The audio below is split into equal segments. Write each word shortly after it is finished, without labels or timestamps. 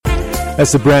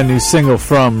That's a brand new single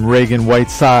from Reagan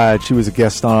Whiteside. She was a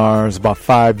guest on ours about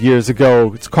 5 years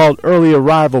ago. It's called Early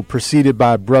Arrival, preceded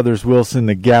by Brothers Wilson,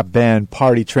 the Gap Band,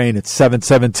 Party Train at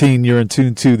 7:17. You're in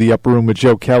tune to The Upper Room with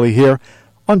Joe Kelly here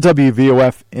on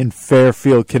WVOF in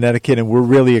Fairfield, Connecticut, and we're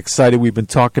really excited. We've been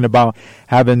talking about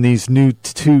having these new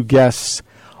two guests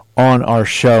on our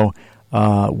show.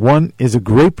 One is a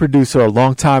great producer, a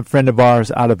longtime friend of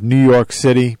ours out of New York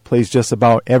City, plays just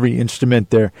about every instrument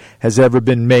there has ever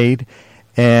been made,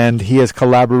 and he has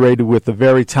collaborated with a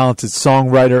very talented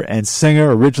songwriter and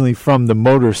singer, originally from the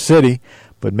Motor City,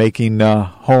 but making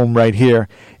home right here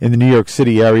in the New York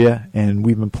City area, and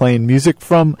we've been playing music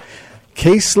from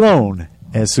Kay Sloan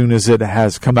as soon as it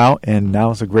has come out, and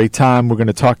now it's a great time. We're going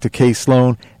to talk to Kay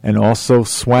Sloan and also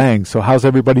Swang. So how's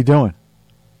everybody doing?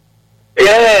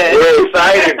 Yeah, we're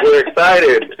excited. We're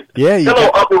excited. Yeah. Hello,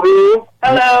 Upper Room.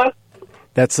 Hello.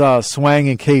 That's Swang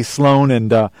and Kay Sloan,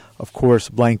 and of course,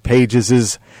 Blank Pages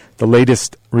is the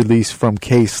latest release from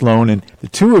Kay Sloan. And the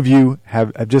two of you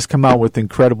have just come out with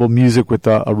incredible music with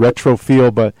a retro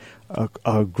feel, but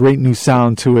a great new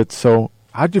sound to it. So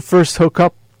how'd you first hook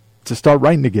up to start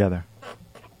writing together?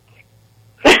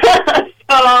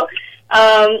 So,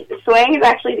 Swang is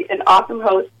actually an awesome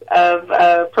host of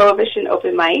Prohibition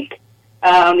Open Mic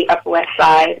on the Upper West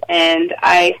Side, and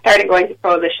I started going to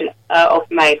Prohibition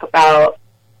Open Mic about,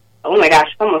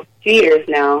 almost 2 years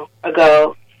now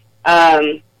ago.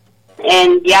 I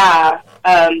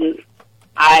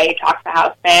talked to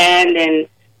House Band and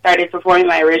started performing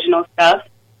my original stuff.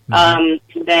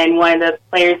 Then one of the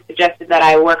players suggested that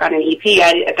I work on an EP.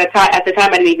 At the time, I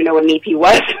didn't even know what an EP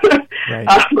was. Right.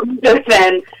 So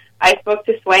then I spoke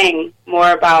to Swang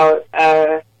more about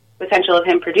potential of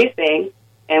him producing,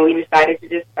 and we decided to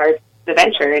just start the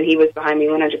venture, and he was behind me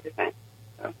 100%.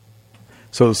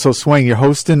 So Swang, you're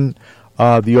hosting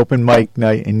the open mic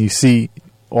night, and you see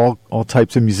all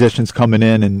types of musicians coming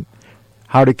in, and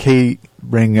how did Kay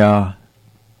bring her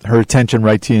attention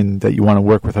right to you and that you want to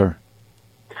work with her?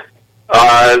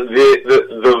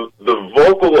 The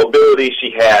vocal ability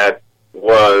she had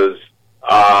was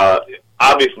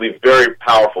obviously very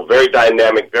powerful, very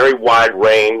dynamic, very wide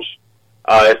range.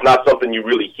 It's not something you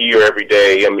really hear every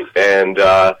day.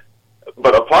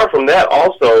 But apart from that,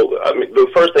 also, the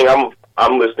first thing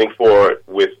I'm listening for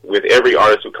with every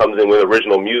artist who comes in with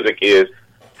original music is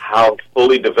how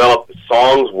fully developed the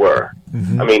songs were.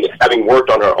 Mm-hmm. I mean, having worked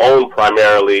on her own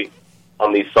primarily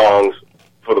on these songs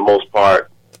for the most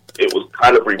part, it was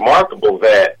kind of remarkable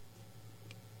that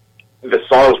the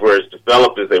songs were as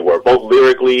developed as they were, both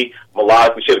lyrically,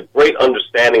 melodically. She had a great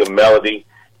understanding of melody,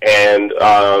 and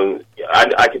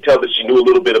I could tell that she knew a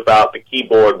little bit about the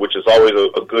keyboard, which is always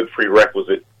a good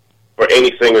prerequisite for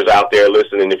any singers out there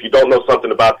listening. If you don't know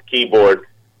something about the keyboard,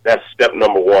 that's step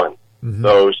number one.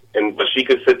 Mm-hmm. But she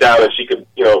could sit down and she could,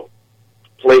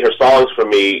 play her songs for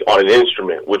me on an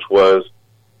instrument, which was,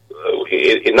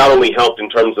 it not only helped in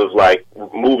terms of like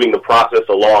moving the process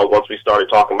along once we started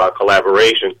talking about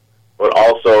collaboration, but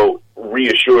also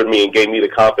reassured me and gave me the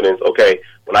confidence, okay,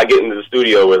 when I get into the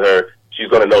studio with her, she's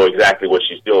going to know exactly what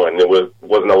she's doing. There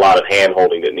wasn't a lot of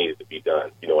hand-holding that needed to be done.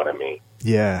 You know what I mean?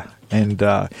 Yeah, and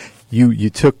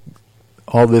you took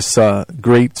all this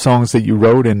great songs that you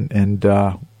wrote and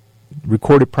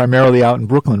recorded primarily out in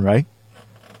Brooklyn, right?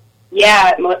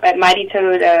 Yeah, at Mighty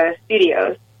Toad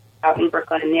Studios out in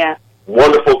Brooklyn, yeah.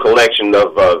 Wonderful collection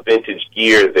of vintage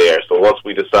gear there. So once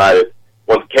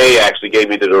Kay actually gave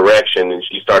me the direction and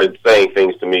she started saying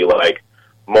things to me like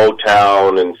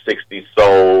Motown and 60s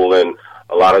soul and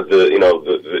a lot of the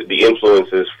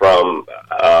influences from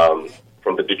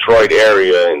the Detroit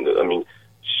area, and I mean,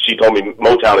 she told me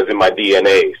Motown is in my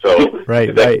DNA. So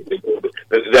right.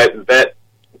 That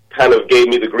kind of gave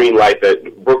me the green light that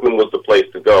Brooklyn was the place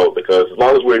to go, because as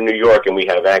long as we're in New York and we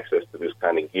have access to this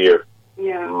kind of gear,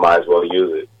 might as well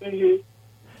use it. Mm-hmm.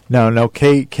 Now,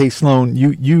 Kay Sloan,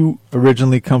 you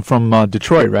originally come from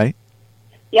Detroit, right?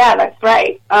 Yeah, that's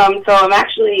right. So I'm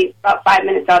actually about 5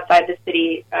 minutes outside the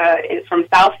city from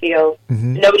Southfield.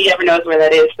 Mm-hmm. Nobody ever knows where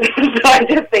that is, so I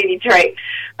just say Detroit.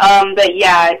 But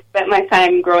yeah, I spent my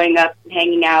time growing up and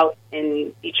hanging out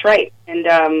in Detroit, and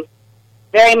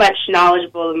very much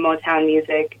knowledgeable of Motown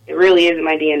music. It really is in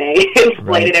my DNA. It's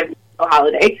played at every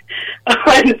holiday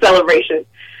and celebration.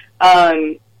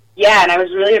 Yeah, and I was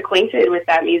really acquainted with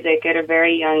that music at a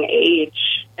very young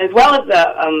age, as well as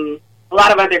a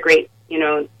lot of other great,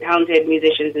 talented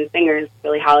musicians and singers,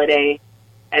 Billie Holiday,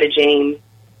 Etta James,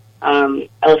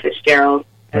 Ella Fitzgerald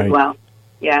as well.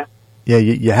 Yeah. Yeah,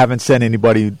 you haven't said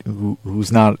anybody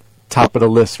who's not top of the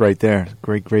list right there.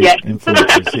 Great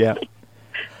influences, yeah.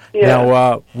 Yeah.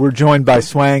 Now, we're joined by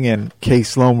Swang and Kay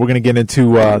Sloan. We're going to get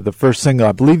into the first single.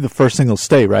 I believe the first single,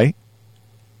 Stay, right?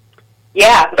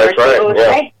 Yeah, the first That's right, single was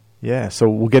yeah. Stay. Yeah, so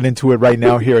we'll get into it right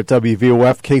now here at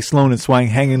WVOF. Kay Sloan and Swang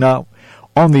hanging out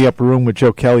on the upper room with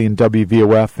Joe Kelly and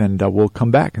WVOF, and we'll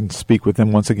come back and speak with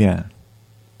them once again.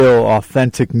 Real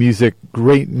authentic music,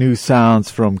 great new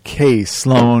sounds from Kay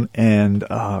Sloan and,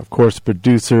 of course,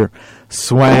 producer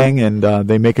Swang, and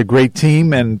they make a great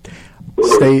team, and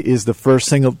Stay is the first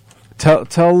single.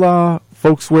 Tell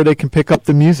folks where they can pick up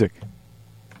the music.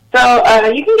 So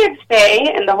you can get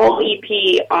Stay and the whole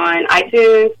EP on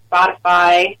iTunes,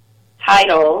 Spotify,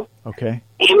 Tidal, Okay.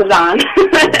 Amazon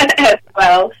as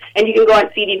well. And you can go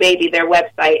on CD Baby, their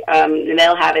website, and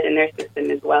they'll have it in their system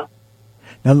as well.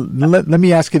 Now, let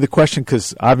me ask you the question,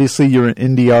 because obviously you're an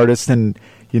indie artist, and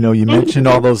you mentioned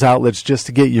all those outlets just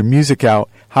to get your music out.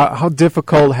 How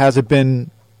difficult has it been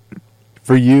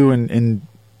for you,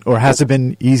 or has it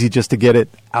been easy just to get it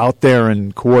out there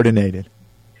and coordinated?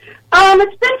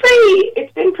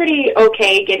 It's been pretty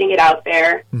okay getting it out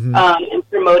there and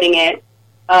promoting it.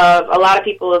 A lot of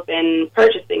people have been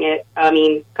purchasing it. I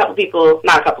mean, quite a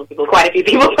few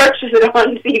people purchase it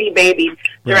on CD Baby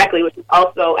directly, which is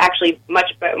also actually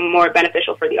much more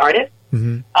beneficial for the artist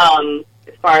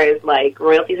as far as like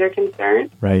royalties are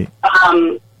concerned. Right.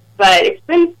 But it's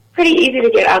been pretty easy to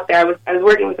get out there. I was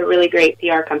working with a really great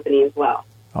PR company as well.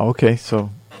 Okay, so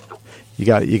you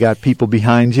got people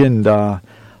behind you, and of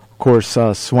course,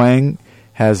 Swang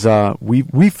has.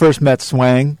 We first met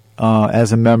Swang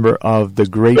as a member of the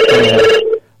great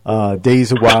band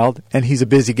Days of Wild, and he's a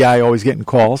busy guy, always getting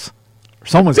calls.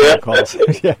 Someone's getting calls.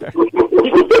 Yeah.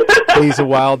 Days of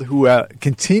Wild, who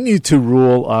continue to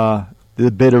rule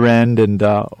the Bitter End and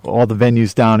all the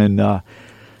venues down in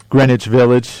Greenwich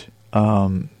Village.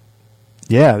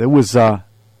 It was.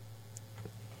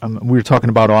 We were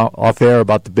talking about off air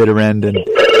about the Bitter End,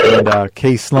 and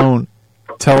Kay Sloan.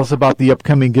 Tell us about the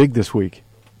upcoming gig this week.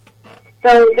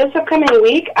 So this upcoming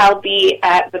week, I'll be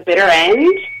at the Bitter End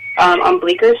on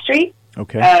Bleecker Street.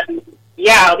 Okay.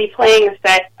 I'll be playing a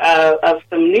set of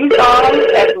some new songs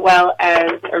as well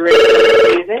as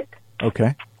original music.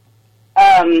 Okay.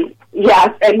 And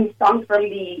songs from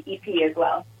the EP as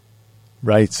well.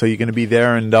 Right. So you're going to be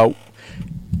there, and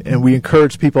we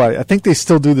encourage people. I think they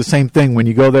still do the same thing. When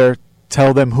you go there,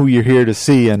 tell them who you're here to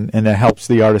see, and it helps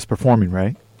the artist performing,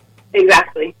 right?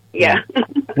 Exactly. Yeah.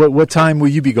 What time will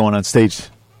you be going on stage?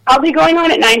 I'll be going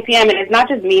on at 9 p.m., and it's not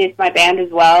just me, it's my band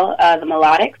as well, the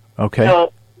Melodics. Okay.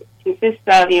 So it consists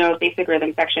of, basic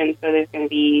rhythm sections. So there's going to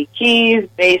be keys,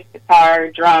 bass,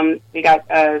 guitar, drums. We got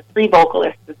 3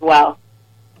 vocalists as well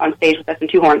on stage with us and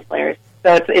 2 horn players.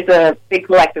 So it's a big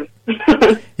collective.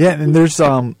 Yeah, and there's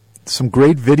some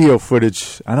great video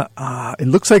footage. It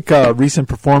looks like a recent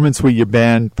performance with your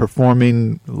band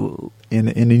performing in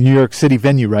a New York City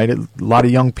venue, right? A lot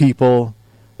of young people.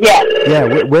 Yeah.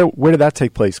 Yeah. Where did that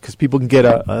take place? Because people can get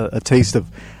a taste of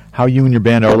how you and your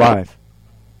band are live.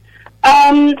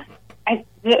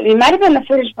 It might have been the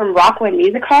footage from Rockland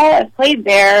Music Hall. I've played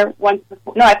there once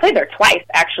before. No, I played there twice,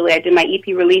 actually. I did my EP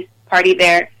release party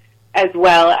there, as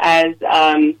well as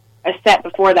a set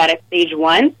before that at Stage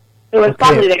 1. So it was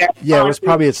probably there. Yeah, it was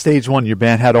probably at Stage 1. Your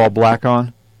band had all black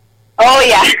on? Oh,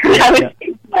 yeah. That was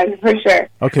Stage 1, for sure.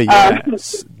 Okay, yeah.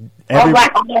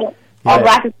 All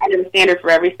black is kind of the standard for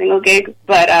every single gig.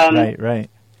 But right.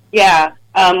 Yeah.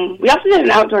 We also did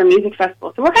an outdoor music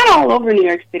festival. So we're kind of all over New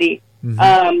York City.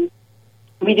 Mm-hmm.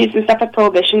 We do some stuff at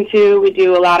Prohibition, too. We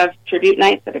do a lot of tribute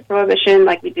nights at Prohibition,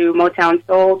 like we do Motown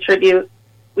Soul tribute.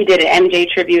 We did an MJ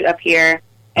tribute up here.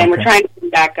 And we're trying to bring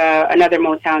back another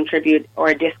Motown tribute or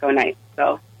a disco night.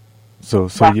 So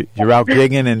you're out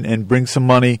gigging and bring some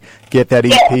money, get that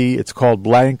EP. Yeah. It's called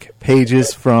Blank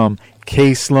Pages from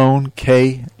Kay Sloan,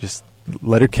 K, just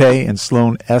letter K, and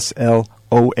Sloan,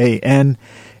 S-L-O-A-N.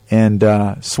 And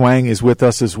Swang is with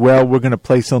us as well. We're going to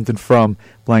play something from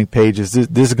Blank Pages.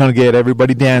 This is going to get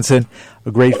everybody dancing.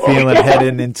 A great feeling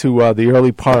heading into the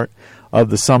early part of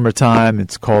the summertime.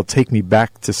 It's called Take Me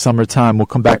Back to Summertime. We'll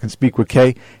come back and speak with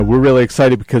Kay. We're really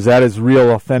excited because that is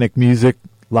real authentic music,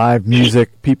 live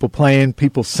music, people playing,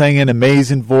 people singing,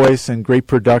 amazing voice and great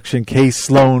production. Kay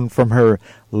Sloan from her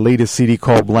latest CD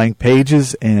called Blank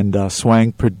Pages, and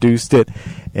Swang produced it,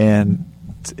 and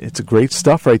it's a great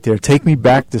stuff right there. Take Me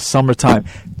Back to Summertime.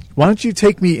 Why don't you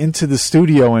take me into the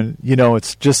studio, and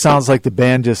it just sounds like the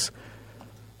band just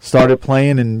started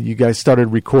playing and you guys started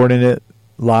recording it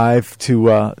live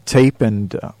to tape,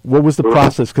 and what was the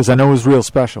process? Because I know it was real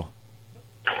special.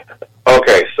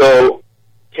 Okay, so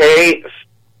Kay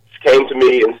came to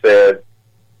me and said,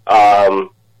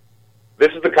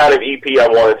 this is the kind of EP I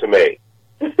wanted to make.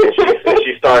 And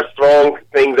she starts throwing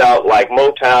things out like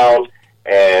Motown,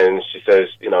 and she says,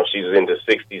 she's into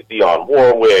 60s Dionne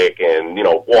Warwick and,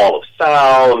 Wall of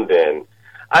Sound. And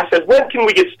I said, when can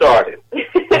we get started?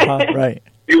 Right.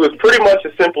 It was pretty much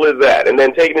as simple as that. And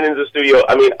then taking it into the studio,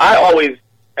 I mean, I always,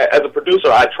 as a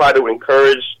producer, I try to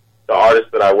encourage the artists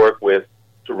that I work with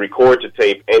to record to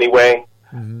tape anyway.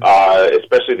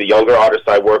 Especially the younger artists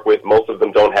I work with. Most of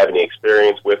them don't have any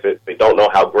experience with it. They don't know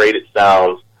how great it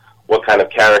sounds, what kind of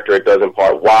character it does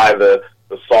impart, why the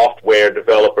software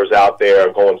developers out there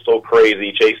are going so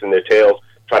crazy, chasing their tails,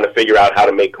 trying to figure out how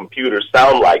to make computers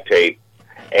sound like tape.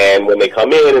 And when they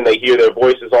come in and they hear their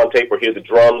voices on tape or hear the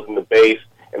drums and the bass,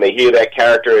 and they hear that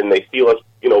character and they feel us,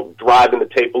 driving the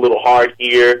tape a little hard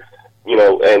here,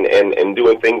 and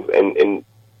doing things and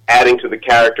adding to the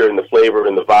character and the flavor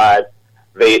and the vibe,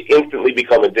 they instantly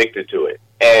become addicted to it.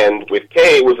 And with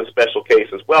Kay, it was a special case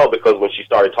as well, because when she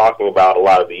started talking about a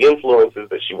lot of the influences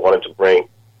that she wanted to bring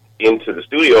into the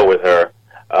studio with her,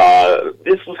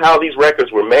 this was how these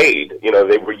records were made.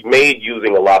 They were made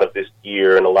using a lot of this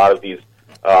gear and a lot of these,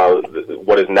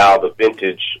 what is now the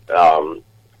vintage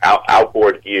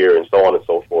outboard gear and so on and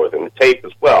so forth, and the tape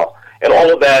as well. And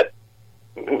all of that,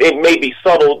 it may be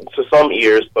subtle to some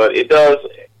ears, but it does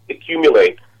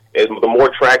accumulate. As the more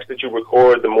tracks that you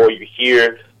record, the more you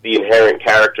hear the inherent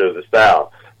character of the sound.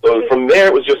 So from there,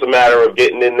 it was just a matter of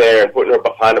getting in there and putting her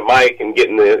behind a mic and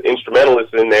getting the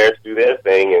instrumentalists in there to do their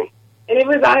thing. And it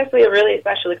was honestly a really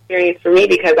special experience for me,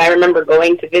 because I remember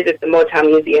going to visit the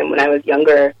Motown Museum when I was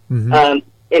younger, and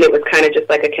it was kind of just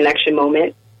like a connection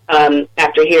moment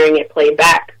after hearing it played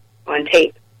back on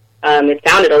tape. It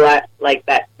sounded a lot like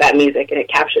that music, and it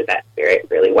captured that spirit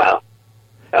really well.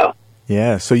 So.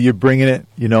 Yeah, so you're bringing it,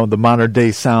 the modern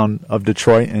day sound of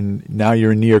Detroit, and now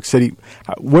you're in New York City.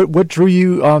 What drew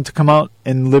you to come out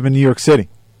and live in New York City?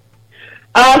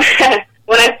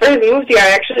 When I first moved here, I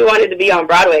actually wanted to be on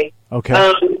Broadway. Okay.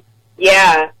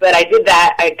 Yeah, but I did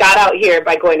that. I got out here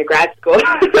by going to grad school.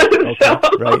 Okay. So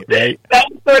right. That's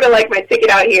sort of like my ticket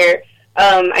out here.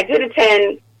 I did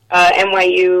attend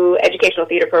NYU educational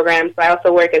theater program, so I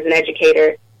also work as an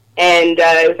educator, and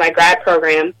it was my grad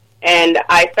program. And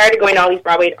I started going to all these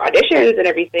Broadway auditions and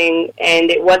everything,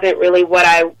 and it wasn't really what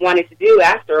I wanted to do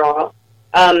after all.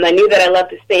 I knew that I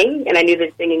loved to sing, and I knew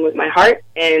that singing was my heart,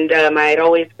 and I had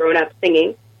always grown up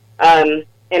singing. And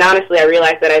honestly, I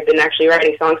realized that I'd been actually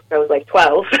writing songs since I was like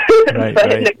 12, right, but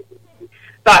right.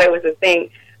 thought it was a thing.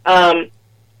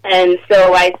 And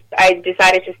so I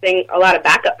decided to sing a lot of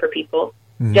backup for people,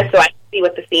 just so I could see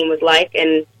what the scene was like.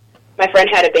 And my friend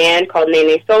had a band called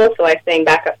Nene Soul, so I sang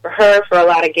backup for her for a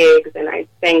lot of gigs, and I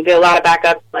did a lot of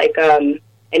backup, like, and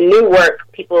new work,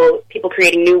 people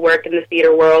creating new work in the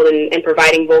theater world and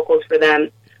providing vocals for them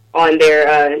on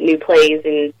their new plays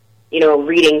and,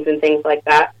 readings and things like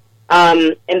that.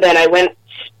 And then I went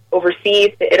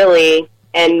overseas to Italy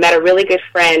and met a really good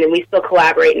friend, and we still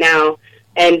collaborate now,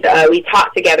 and we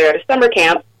taught together at a summer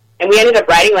camp, and we ended up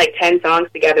writing like 10 songs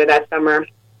together that summer,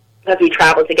 because we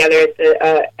traveled together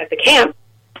at the camp.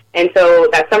 And so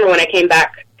that summer when I came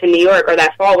back to New York, or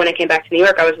that fall when I came back to New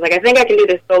York, I was like, I think I can do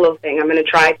this solo thing. I'm going to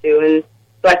try to. And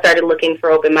so I started looking for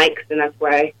open mics, and that's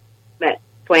where I met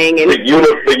Twang. And the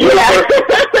universe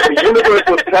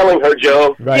was telling her,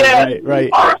 Joe. Right.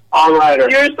 Songwriter.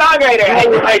 You're a songwriter. I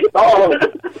write songs.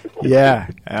 Yeah,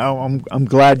 I'm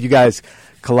glad you guys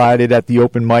collided at the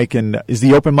open mic. And is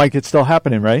the open mic, it's still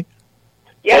happening, right?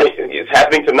 Yeah. It's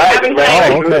happening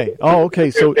tonight. Oh,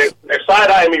 okay. So they're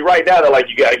side-eyeing me right now. They're like,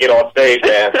 you got to get on stage,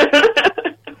 man.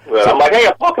 Well, I'm like, hey,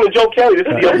 I'm talking to Joe Kelly. This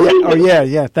is the open mic.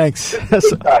 Yeah, thanks.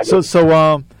 so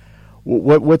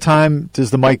what time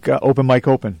does the open mic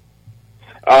open?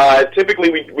 Typically,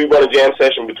 we run a jam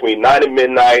session between 9 and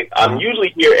midnight. I'm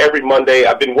usually here every Monday.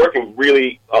 I've been working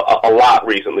really a lot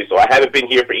recently, so I haven't been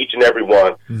here for each and every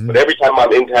one. But every time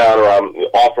I'm in town or I'm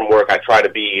off from work, I try to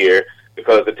be here,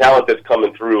 because the talent that's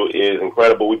coming through is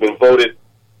incredible. We've been voted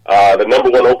the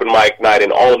 #1 open mic night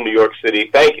in all of New York City.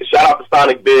 Shout out to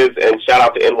Sonic Biz, and shout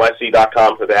out to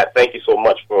NYC.com for that. Thank you so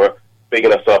much for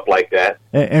bigging us up like that.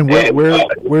 And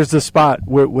where's the spot?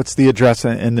 What's the address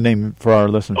and the name for our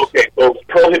listeners? Okay, so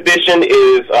Prohibition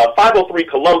is 503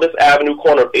 Columbus Avenue,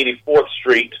 corner of 84th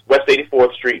Street, West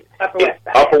 84th Street.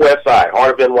 Upper West Side,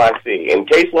 heart of NYC. And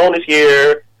Kay Sloan is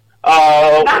here.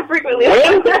 Not frequently.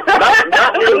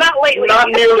 Not lately. Not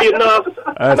nearly enough.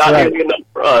 Nearly enough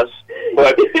for us.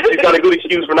 But she's got a good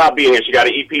excuse for not being here. She got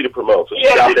an EP to promote, so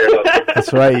she's out there.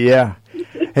 That's right, yeah.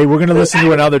 Hey, we're going to listen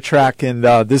to another track, and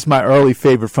this is my early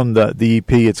favorite from the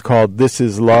EP. It's called This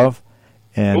Is Love.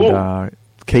 And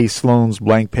Kay Sloan's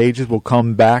Blank Pages. We'll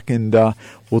come back and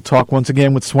we'll talk once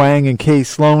again with Swang and Kay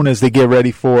Sloan as they get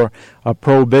ready for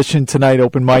Prohibition tonight,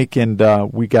 open mic, and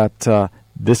we got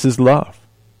This Is Love.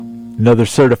 Another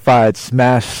certified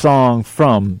smash song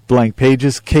from Blank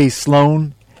Pages, Kay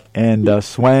Sloan and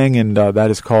Swang, and that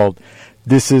is called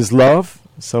This Is Love.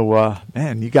 So,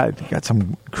 man, you got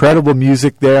some incredible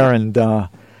music there, and of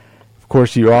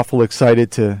course you're awful excited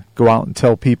to go out and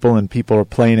tell people, and people are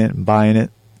playing it and buying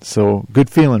it. So, good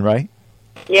feeling, right?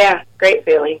 Yeah, great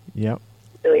feeling. Yep.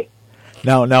 Really.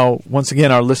 Now, once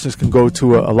again, our listeners can go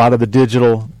to a lot of the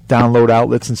digital download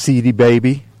outlets and CD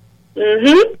Baby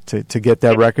to get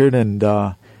that record, and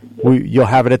you'll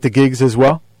have it at the gigs as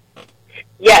well.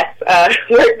 Yes,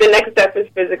 the next step is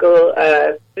physical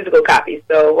copies.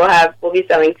 So we'll be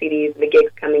selling CDs and the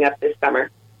gigs coming up this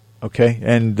summer. Okay,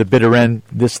 and the Bitter End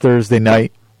this Thursday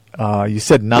night. You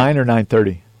said 9 or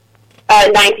 9:30?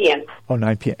 9 p.m. Oh,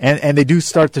 9 p.m. And they do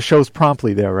start the shows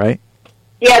promptly there, right?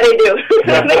 Yeah, they do.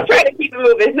 They try to keep it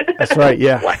moving. That's right.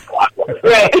 Yeah.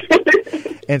 Right.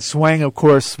 And Swang, of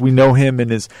course, we know him in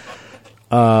his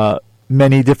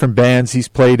many different bands he's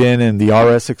played in, and the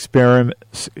RS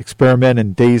Experiment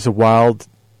and Days of Wild.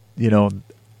 You know,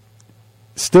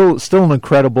 still an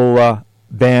incredible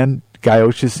band.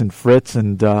 Gaiocious and Fritz,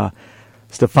 and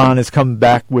Stefan has come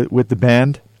back with the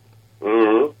band.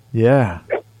 Mm-hmm. Yeah.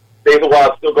 Days of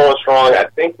Wild still going strong. I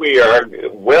think we are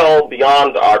well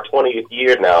beyond our 20th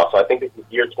year now, so I think this is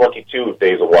year 22 of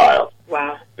Days of Wild.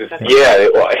 Wow.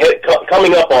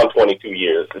 Coming up on 22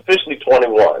 years, officially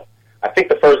 21. I think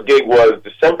the first gig was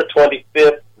December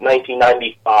 25th,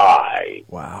 1995.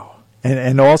 Wow.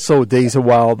 And also Days of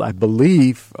Wild, I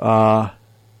believe,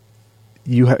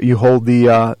 you hold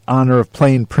the honor of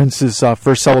playing Prince's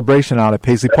first celebration out at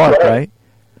Paisley Park, right?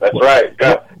 That's right.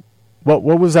 Yeah. What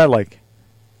was that like?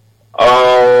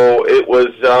 Oh, it was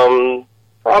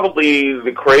probably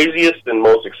the craziest and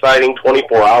most exciting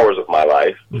 24 hours of my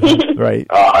life. Right.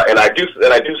 And I do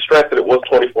stress that it was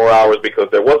 24 hours because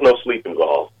there was no sleep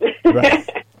involved. Right.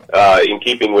 In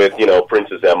keeping with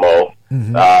Prince's MO.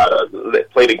 Mm-hmm.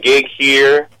 Played a gig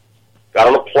here, got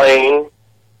on a plane,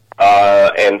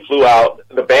 and flew out.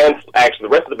 The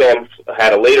rest of the band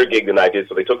had a later gig than I did,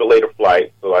 so they took a later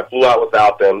flight. So I flew out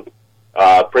without them.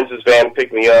 Prince's van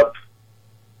picked me up.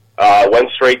 Went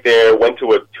straight there. Went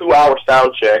to a 2-hour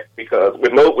sound check because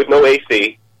with no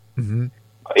AC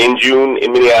in June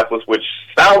in Minneapolis, which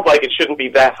sounds like it shouldn't be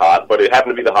that hot, but it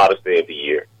happened to be the hottest day of the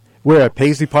year. Where at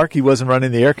Paisley Park, he wasn't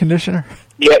running the air conditioner?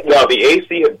 Yeah, no, the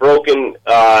AC had broken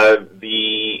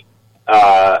the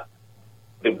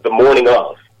morning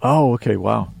of. Oh, okay,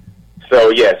 wow.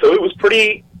 So it was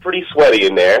pretty sweaty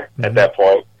in there at that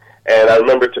point. And I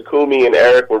remember Takumi and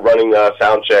Eric were running a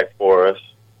sound check for us.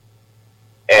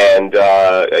 And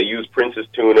I used Prince's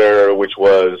tuner, which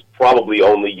was probably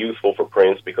only useful for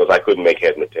Prince because I couldn't make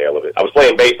head and tail of it. I was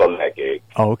playing bass on that gig.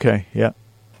 Oh, okay, yeah.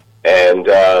 And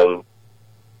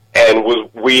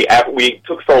we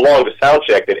took so long to sound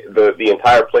check that the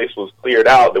entire place was cleared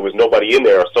out. There was nobody in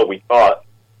there, or so we thought.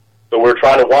 So we were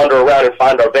trying to wander around and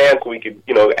find our van so we could,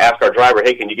 ask our driver,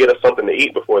 hey, can you get us something to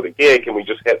eat before the gig? Can we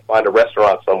just find a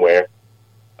restaurant somewhere?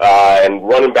 And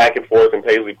running back and forth in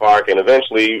Paisley Park, and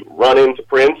eventually run into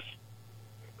Prince,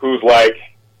 who's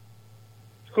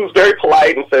very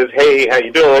polite and says, hey, how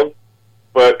you doing?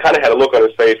 But kind of had a look on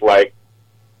his face like,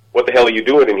 what the hell are you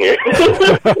doing in here?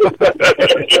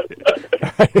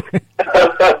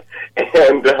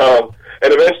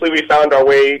 And eventually we found our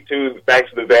way back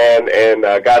to the van and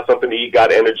got something to eat,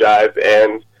 got energized,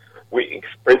 and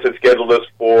Prince had scheduled us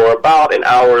for about an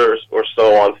hour or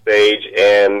so on stage,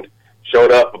 and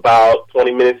showed up about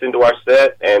 20 minutes into our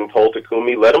set and told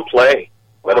Takumi, let them play.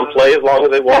 Let them play as long as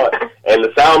they want. And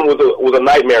the sound was a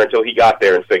nightmare until he got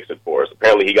there and fixed it for us.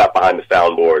 Apparently he got behind the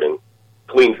soundboard and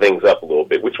cleaned things up a little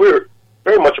bit, which we were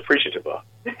very much appreciative of.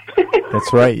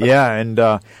 That's right, yeah. And,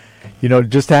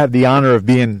 just to have the honor of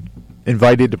being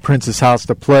invited to Prince's house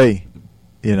to play,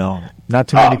 not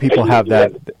too many people had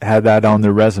that on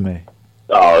their resume.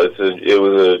 Oh, it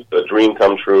was a dream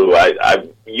come true.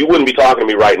 You wouldn't be talking to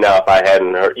me right now if I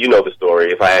hadn't heard, the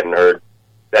story, if I hadn't heard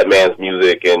that man's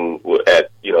music and at,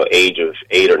 age of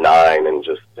 8 or 9 and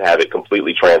just have it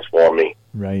completely transform me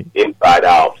right inside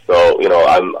out. So,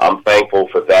 I'm thankful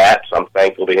for that. I'm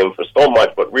thankful to him for so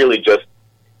much, but really just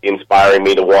inspiring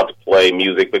me to want to play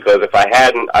music, because if I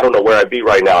hadn't, I don't know where I'd be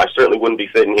right now. I certainly wouldn't be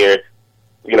sitting here,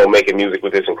 making music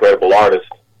with this incredible artist.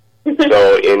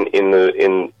 So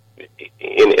in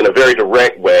a very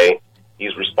direct way,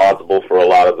 he's responsible for a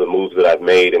lot of the moves that I've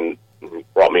made and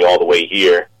brought me all the way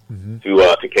here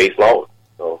to Kay Sloan.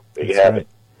 So there you have it.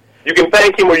 You can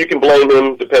thank him or you can blame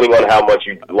him, depending on how much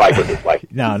you like or dislike.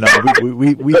 No,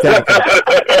 we thank him.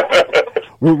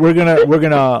 We're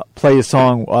gonna play a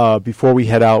song before we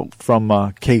head out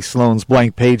from Kay Sloan's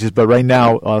Blank Pages. But right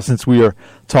now, since we are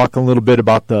talking a little bit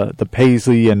about the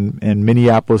Paisley and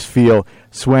Minneapolis feel,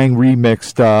 Swang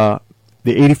remixed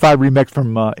the '85 remix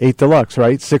from 8 Deluxe,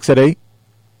 right? 6 at 8.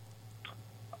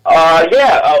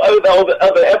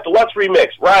 The F Deluxe remix,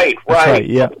 right.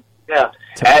 Yeah.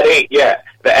 At 8, yeah.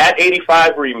 The At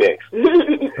 85 remix.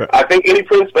 I think any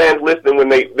Prince fans listening,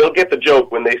 they'll get the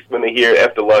joke when they hear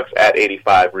F Deluxe At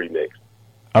 85 remix.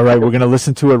 All right, we're going to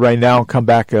listen to it right now and come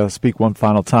back, speak one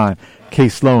final time. Kay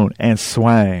Sloan and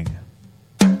Swang.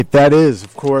 That is,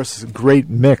 of course, a great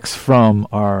mix from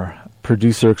our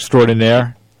producer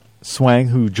extraordinaire, Swang,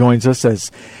 who joins us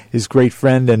as his great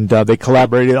friend, and they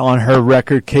collaborated on her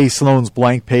record, Kay Sloan's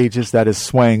Blank Pages. That is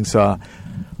Swang's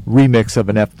remix of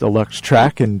an F Deluxe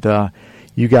track, and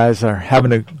you guys are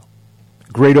having a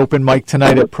great open mic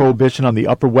tonight at Prohibition on the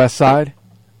Upper West Side.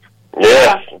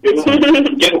 Yeah,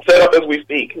 getting set up as we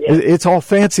speak. It's all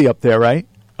fancy up there, right?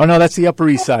 Oh no, that's the Upper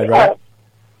East Side, right?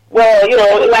 Well,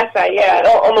 on the West Side, yeah.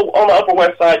 On the Upper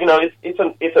West Side,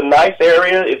 it's a nice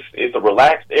area. It's a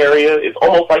relaxed area. It's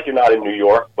almost like you're not in New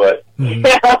York, but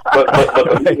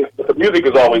the music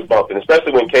is always bumping,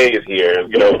 especially when Kay is here.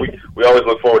 We always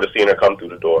look forward to seeing her come through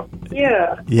the door.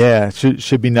 Yeah. Yeah, it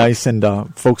should be nice,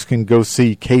 and folks can go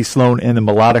see Kay Sloan and the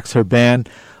Melodics, her band.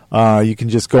 You can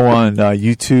just go on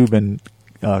YouTube and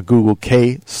Google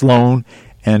Kay Sloan,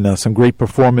 and some great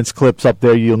performance clips up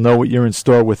there. You'll know what you're in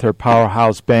store with her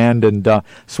powerhouse band. And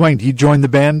Swang, do you join the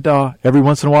band every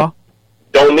once in a while?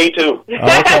 Don't need to.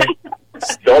 Okay.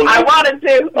 I wanted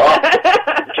to.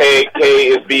 Kay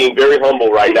is being very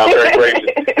humble right now, very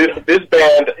gracious. This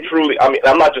band truly,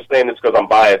 I'm not just saying this because I'm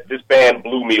biased. This band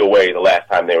blew me away the last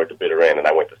time they were at the Bitter End, and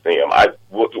I went to see them. It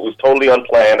was totally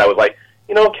unplanned. I was like,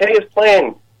 Kay is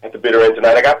playing at the Bitter End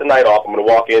tonight. I got the night off. I'm going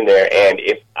to walk in there, and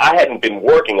if I hadn't been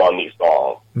working on these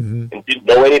songs and didn't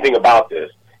know anything about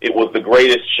this, it was the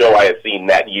greatest show I had seen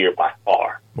that year by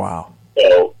far. Wow.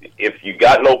 So if you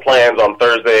got no plans on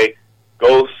Thursday,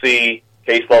 go see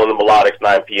Kay Sloan and the Melodics,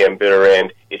 9 p.m. Bitter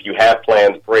End. If you have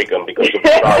plans, break them because you'll be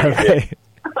sorry.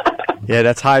 Yeah,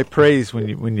 that's high praise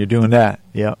when you're doing that.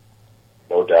 Yeah.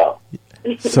 No doubt.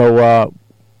 So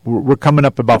we're coming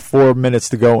up about 4 minutes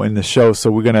to go in the show,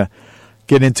 so we're going to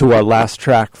get into our last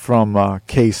track from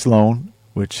Kay Sloan,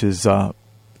 which is I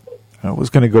was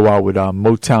going to go out with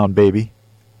Motown Baby.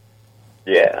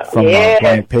 Yeah. From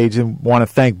Blank Page, and want to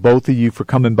thank both of you for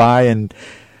coming by. And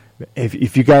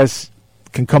if you guys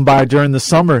can come by during the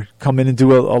summer, come in and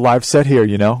do a live set here.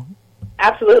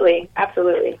 Absolutely.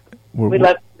 We'd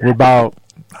love. We're about,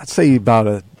 I'd say,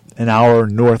 about an hour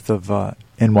north of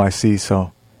NYC,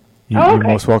 so you're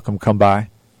most welcome. Come by.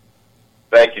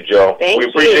 Thank you, Joe. We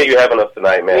appreciate you having us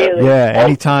tonight, man. Really? Yeah,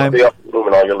 anytime. The Upper Room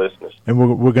and all your listeners. And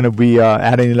we're going to be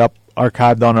adding it up,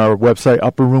 archived on our website,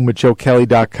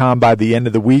 upperroomwithjoekelly.com, by the end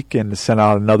of the week, and to send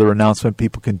out another announcement.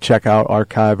 People can check out,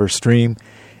 archive, or stream.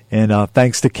 And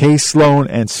thanks to Kay Sloan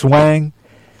and Swang.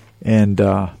 And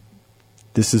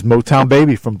this is Motown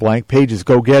Baby from Blank Pages.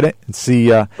 Go get it and see.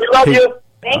 We love you.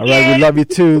 Thank all you. Right, we love you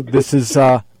too. This is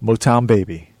Motown Baby.